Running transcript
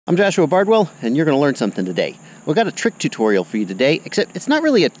I'm Joshua Bardwell, and you're going to learn something today. We've got a trick tutorial for you today, except it's not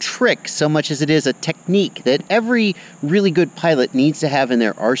really a trick so much as it is a technique that every really good pilot needs to have in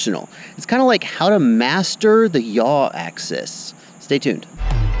their arsenal. It's kind of like how to master the yaw axis. Stay tuned.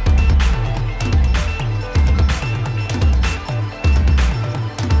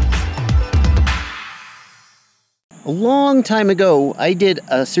 A long time ago, I did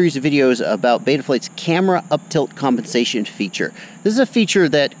a series of videos about Betaflight's camera uptilt compensation feature. This is a feature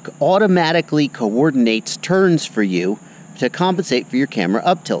that automatically coordinates turns for you to compensate for your camera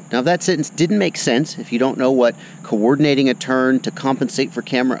uptilt. Now, if that sentence didn't make sense, if you don't know what coordinating a turn to compensate for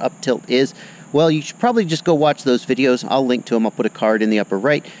camera uptilt is, well, you should probably just go watch those videos. I'll link to them. I'll put a card in the upper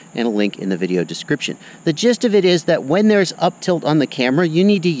right and a link in the video description. The gist of it is that when there's uptilt on the camera, you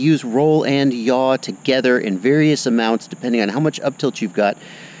need to use roll and yaw together in various amounts, depending on how much uptilt you've got,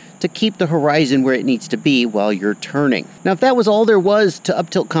 to keep the horizon where it needs to be while you're turning. Now, if that was all there was to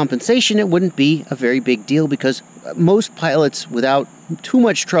uptilt compensation, it wouldn't be a very big deal because most pilots, without too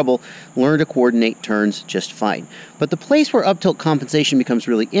much trouble, learn to coordinate turns just fine. But the place where uptilt compensation becomes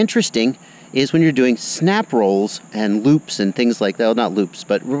really interesting is when you're doing snap rolls and loops and things like that. Well, not loops,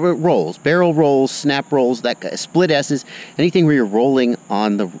 but rolls, barrel rolls, snap rolls, that split S's, anything where you're rolling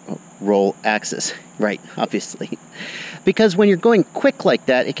on the roll axis. Right, obviously. Because when you're going quick like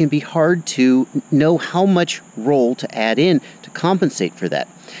that, it can be hard to know how much roll to add in to compensate for that.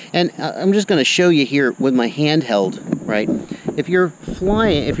 And I'm just going to show you here with my handheld, right? If you're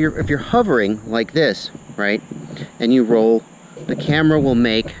flying, if you're hovering like this, right, and you roll, the camera will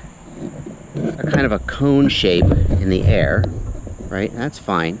make a kind of a cone shape in the air, right? That's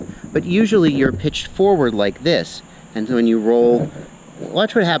fine. But usually you're pitched forward like this. And when you roll,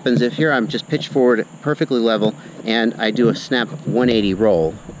 watch what happens if here I'm just pitched forward perfectly level and I do a snap 180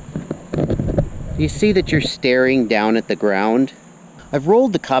 roll. You see that you're staring down at the ground? I've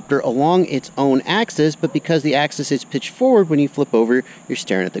rolled the copter along its own axis, but because the axis is pitched forward, when you flip over, you're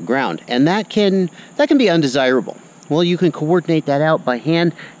staring at the ground. And that can be undesirable. Well, you can coordinate that out by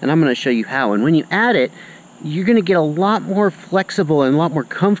hand, and I'm going to show you how. And when you add it, you're going to get a lot more flexible and a lot more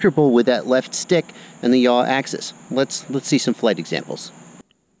comfortable with that left stick and the yaw axis. Let's see some flight examples.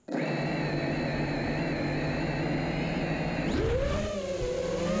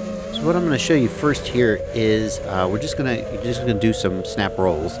 So what I'm going to show you first here is you're just going to do some snap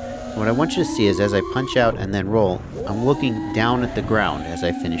rolls. And what I want you to see is as I punch out and then roll, I'm looking down at the ground as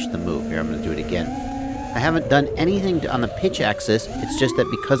I finish the move. Here, I'm going to do it again. I haven't done anything on the pitch axis. It's just that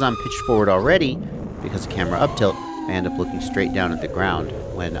because I'm pitched forward already, because of camera uptilt, I end up looking straight down at the ground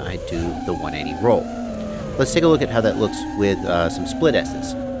when I do the 180 roll. Let's take a look at how that looks with some split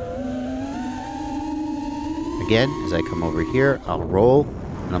S's. Again, as I come over here, I'll roll,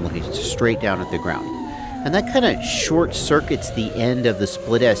 and I'm looking straight down at the ground. And that kind of short circuits the end of the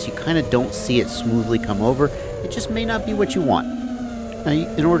split S. You kind of don't see it smoothly come over. It just may not be what you want. Now,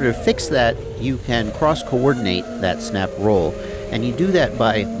 in order to fix that, you can cross-coordinate that snap roll, and you do that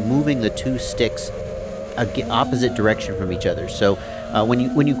by moving the two sticks opposite direction from each other. So when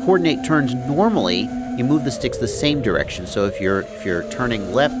you coordinate turns normally, you move the sticks the same direction. So if you're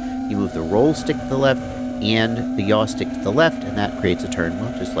turning left, you move the roll stick to the left and the yaw stick to the left, and that creates a turn,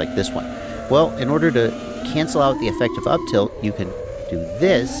 well, just like this one. Well, in order to cancel out the effect of uptilt, you can do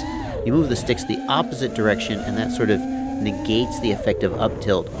this. You move the sticks the opposite direction, and that sort of negates the effect of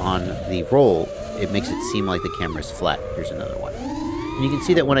uptilt on the roll. It makes it seem like the camera's flat. Here's another one. And you can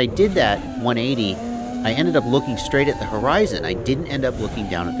see that when I did that 180, I ended up looking straight at the horizon. I didn't end up looking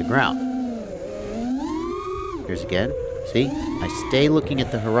down at the ground. Here's again. See? I stay looking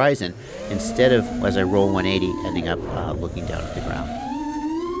at the horizon instead of, as I roll 180, ending up looking down at the ground.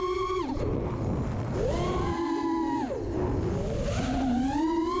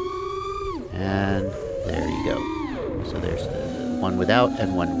 And there you go. So there's the one without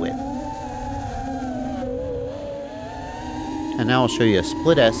and one with. And now I'll show you a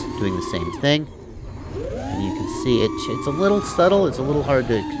split S doing the same thing. And you can see it's a little subtle. It's a little hard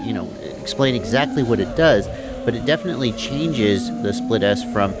to, explain exactly what it does, but it definitely changes the split S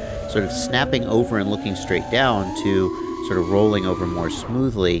from sort of snapping over and looking straight down to sort of rolling over more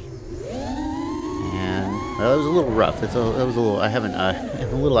smoothly. And well, it was a little rough. I haven't I'm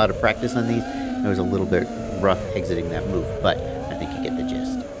a little out of practice on these. It was a little bit rough exiting that move, but I think you get the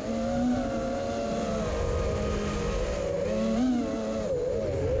gist.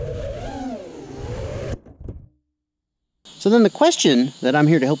 So then the question that I'm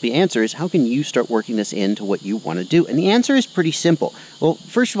here to help you answer is, how can you start working this into what you want to do? And the answer is pretty simple. Well,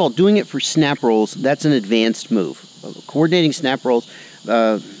 first of all, doing it for snap rolls, that's an advanced move. Coordinating snap rolls,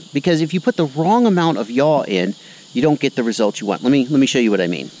 because if you put the wrong amount of yaw in, you don't get the results you want. Let me show you what I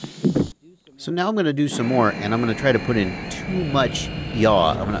mean. So now I'm going to do some more, and I'm going to try to put in too much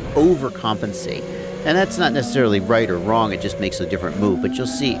yaw. I'm going to overcompensate. And that's not necessarily right or wrong, it just makes a different move. But you'll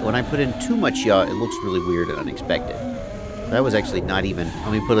see, when I put in too much yaw, it looks really weird and unexpected. That was actually not even,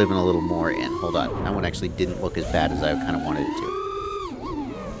 let me put even a little more in. Hold on, that one actually didn't look as bad as I kind of wanted it to.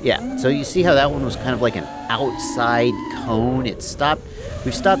 Yeah, so you see how that one was kind of like an outside cone? We've stopped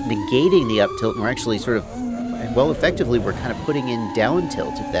negating the up tilt, and we're actually sort of, well, effectively, we're kind of putting in down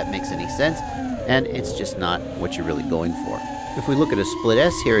tilt, if that makes any sense. And it's just not what you're really going for. If we look at a split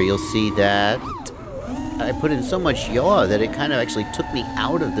S here, you'll see that I put in so much yaw that it kind of actually took me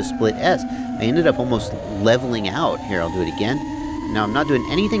out of the split S. I ended up almost leveling out. Here, I'll do it again. Now, I'm not doing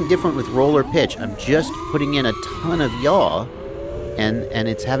anything different with roll or pitch. I'm just putting in a ton of yaw, and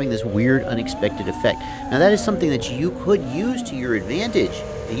it's having this weird, unexpected effect. Now, that is something that you could use to your advantage,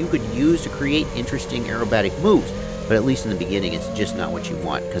 that you could use to create interesting aerobatic moves. But at least in the beginning, it's just not what you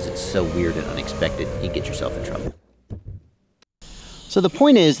want, because it's so weird and unexpected, you get yourself in trouble. So the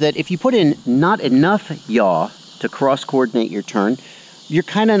point is that if you put in not enough yaw to cross-coordinate your turn, you're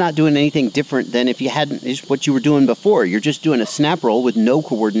kind of not doing anything different than if you hadn't, is what you were doing before. You're just doing a snap roll with no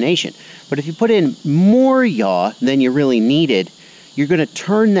coordination. But if you put in more yaw than you really needed, you're going to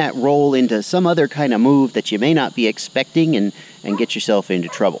turn that roll into some other kind of move that you may not be expecting and get yourself into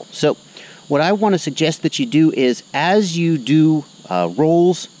trouble. So what I want to suggest that you do is, as you do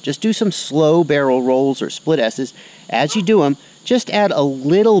rolls, just do some slow barrel rolls or split S's. As you do them, just add a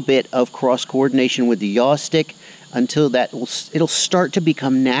little bit of cross coordination with the yaw stick until it'll start to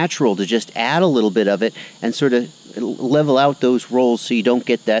become natural to just add a little bit of it and sort of level out those rolls so you don't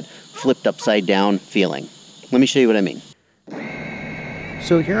get that flipped upside down feeling. Let me show you what I mean.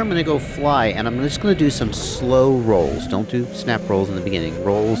 So here I'm going to go fly, and I'm just going to do some slow rolls. Don't do snap rolls in the beginning.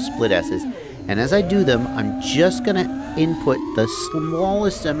 Rolls, split S's. And as I do them, I'm just going to input the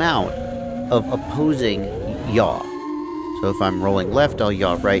smallest amount of opposing yaw. So if I'm rolling left, I'll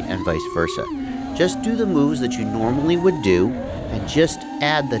yaw right, and vice versa. Just do the moves that you normally would do, and just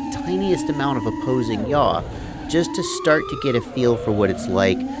add the tiniest amount of opposing yaw, just to start to get a feel for what it's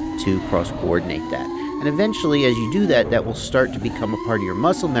like to cross-coordinate that. And eventually, as you do that, that will start to become a part of your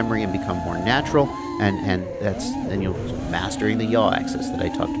muscle memory and become more natural, and then you'll mastering the yaw axis that I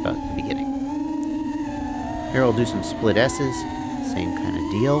talked about at the beginning. Here I'll do some split S's, same kind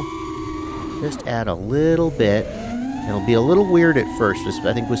of deal. Just add a little bit. It'll be a little weird at first,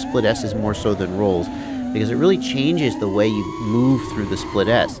 I think with split S's more so than rolls, because it really changes the way you move through the split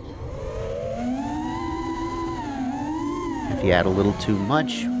S. If you add a little too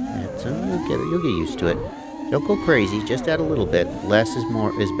much, you'll get used to it. Don't go crazy, just add a little bit. Less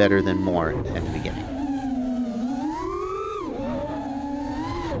is better than more at the beginning.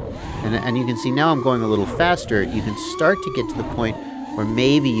 And you can see now I'm going a little faster. You can start to get to the point where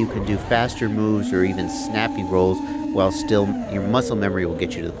maybe you can do faster moves or even snappy rolls, while still your muscle memory will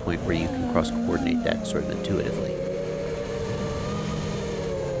get you to the point where you can cross-coordinate that sort of intuitively.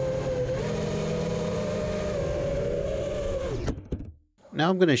 Now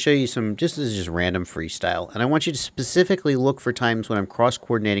I'm going to show you this is just random freestyle, and I want you to specifically look for times when I'm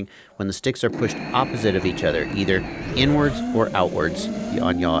cross-coordinating when the sticks are pushed opposite of each other, either inwards or outwards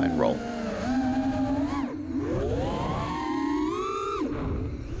on yaw and roll.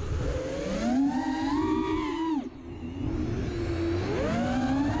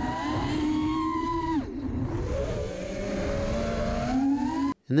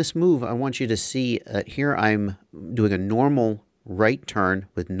 In this move, I want you to see that here I'm doing a normal right turn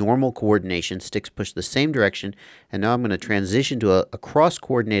with normal coordination. Sticks push the same direction, and now I'm going to transition to a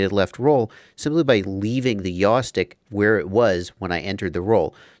cross-coordinated left roll simply by leaving the yaw stick where it was when I entered the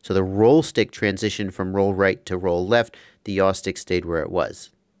roll. So the roll stick transitioned from roll right to roll left. The yaw stick stayed where it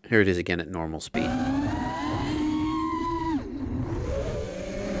was. Here it is again at normal speed.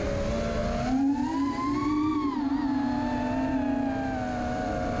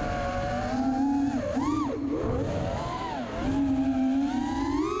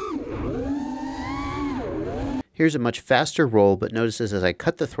 Here's a much faster roll, but notice as I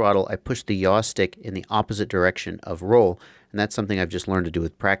cut the throttle, I push the yaw stick in the opposite direction of roll, and that's something I've just learned to do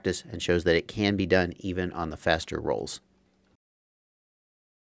with practice and shows that it can be done even on the faster rolls.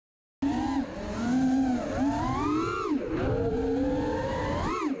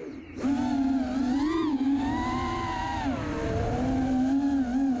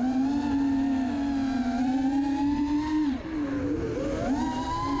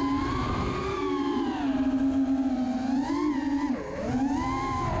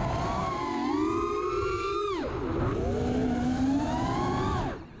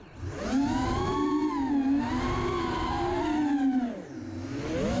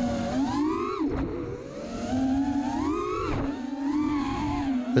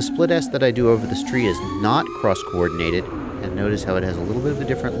 The split S that I do over this tree is not cross-coordinated, and notice how it has a little bit of a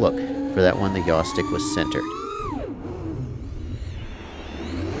different look. For that one, the yaw stick was centered.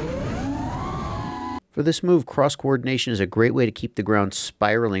 For this move, cross-coordination is a great way to keep the ground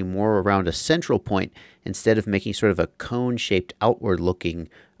spiraling more around a central point instead of making sort of a cone-shaped outward-looking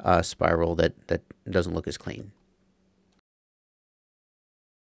spiral that doesn't look as clean.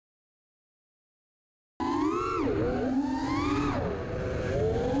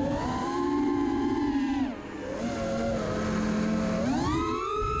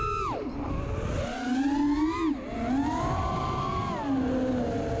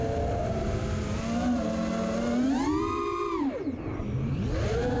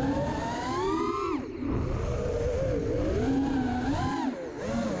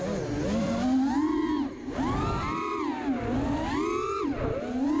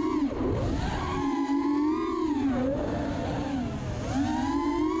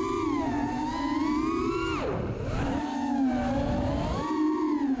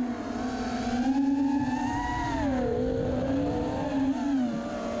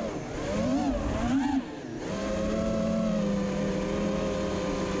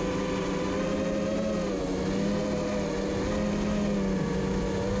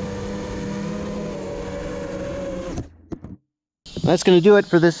 That's going to do it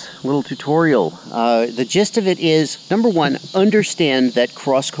for this little tutorial. The gist of it is, number one, understand that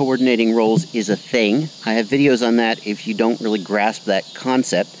cross-coordinating rolls is a thing. I have videos on that if you don't really grasp that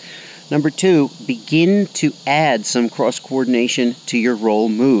concept. Number two, begin to add some cross-coordination to your roll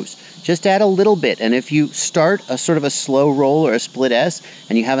moves. Just add a little bit, and if you start a sort of a slow roll or a split S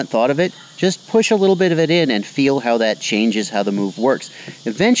and you haven't thought of it, just push a little bit of it in and feel how that changes how the move works.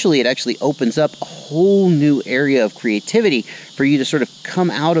 Eventually, it actually opens up a whole new area of creativity for you to sort of come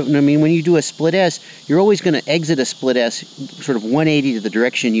out of. I mean, when you do a split S, you're always going to exit a split S sort of 180 to the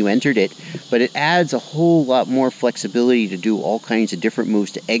direction you entered it, but it adds a whole lot more flexibility to do all kinds of different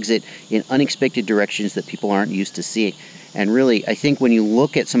moves to exit in unexpected directions that people aren't used to seeing. And really, I think when you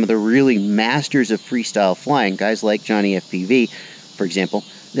look at some of the really masters of freestyle flying, guys like Johnny FPV, for example,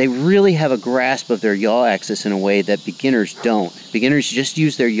 they really have a grasp of their yaw axis in a way that beginners don't. Beginners just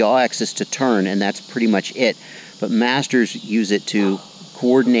use their yaw axis to turn, and that's pretty much it. But masters use it to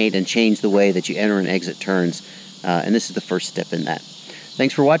coordinate and change the way that you enter and exit turns. And this is the first step in that.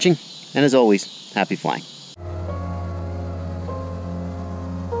 Thanks for watching, and as always, happy flying.